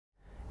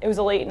It was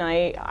a late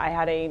night. I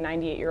had a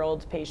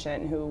 98-year-old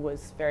patient who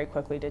was very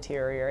quickly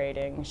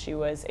deteriorating. She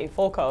was a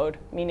full code,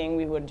 meaning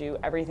we would do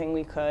everything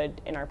we could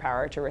in our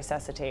power to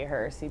resuscitate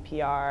her,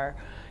 CPR,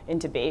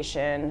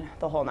 intubation,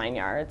 the whole 9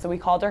 yards. So we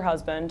called her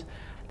husband.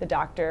 The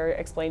doctor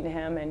explained to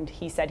him, and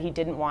he said he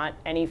didn't want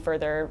any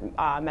further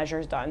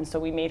measures done, so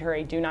we made her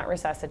a do not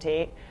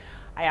resuscitate.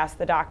 I asked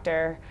the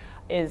doctor,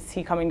 is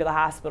he coming to the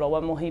hospital?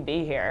 When will he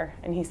be here?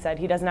 And he said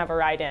he doesn't have a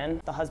ride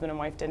in. The husband and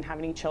wife didn't have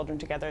any children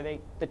together.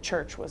 The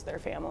church was their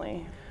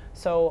family.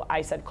 So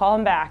I said, call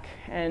him back.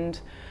 And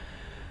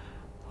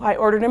I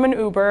ordered him an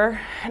Uber,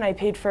 and I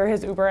paid for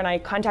his Uber, and I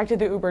contacted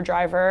the Uber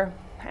driver,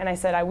 and I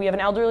said, we have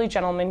an elderly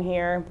gentleman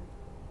here.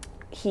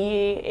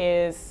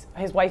 His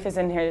wife is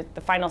in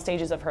the final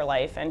stages of her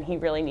life, and he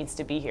really needs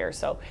to be here.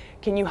 So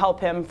can you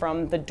help him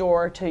from the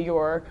door to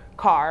your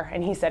car?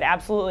 And he said,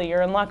 absolutely,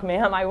 you're in luck,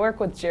 ma'am. I work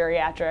with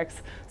geriatrics.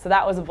 So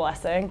that was a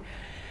blessing.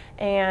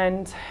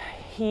 And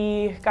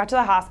he got to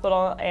the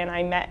hospital, and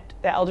I met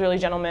the elderly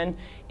gentleman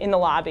in the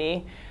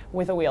lobby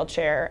with a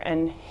wheelchair,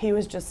 and he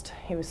was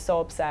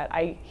so upset.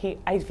 I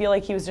feel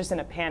like he was just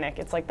in a panic.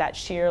 It's like that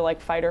sheer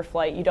fight or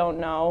flight, you don't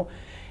know.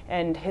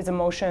 And his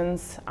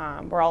emotions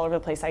were all over the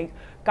place. I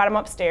got him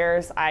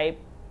upstairs, I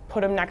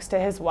put him next to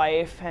his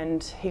wife,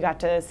 and he got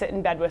to sit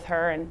in bed with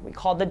her, and we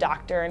called the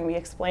doctor, and we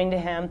explained to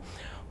him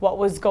what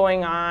was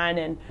going on,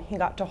 and he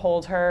got to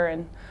hold her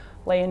and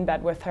lay in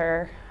bed with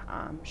her.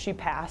 She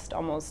passed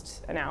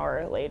almost an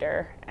hour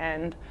later,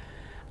 and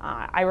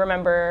I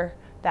remember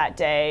that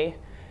day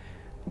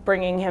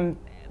bringing him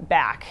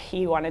back.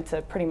 He wanted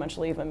to pretty much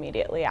leave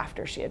immediately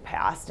after she had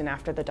passed, and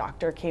after the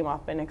doctor came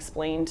up and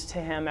explained to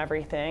him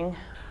everything.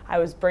 I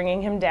was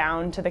bringing him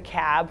down to the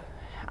cab,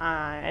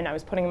 and I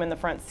was putting him in the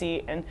front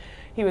seat, and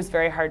he was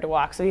very hard to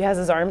walk, so he has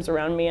his arms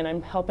around me, and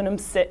I'm helping him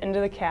sit into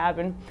the cab,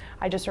 and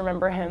I just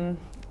remember him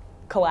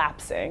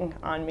collapsing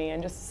on me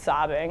and just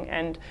sobbing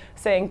and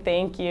saying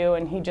thank you,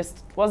 and he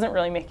just wasn't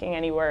really making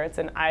any words,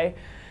 and I,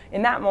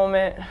 in that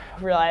moment,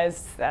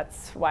 realized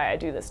that's why I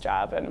do this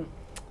job, and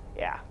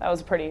yeah, that was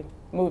a pretty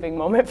moving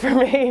moment for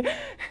me.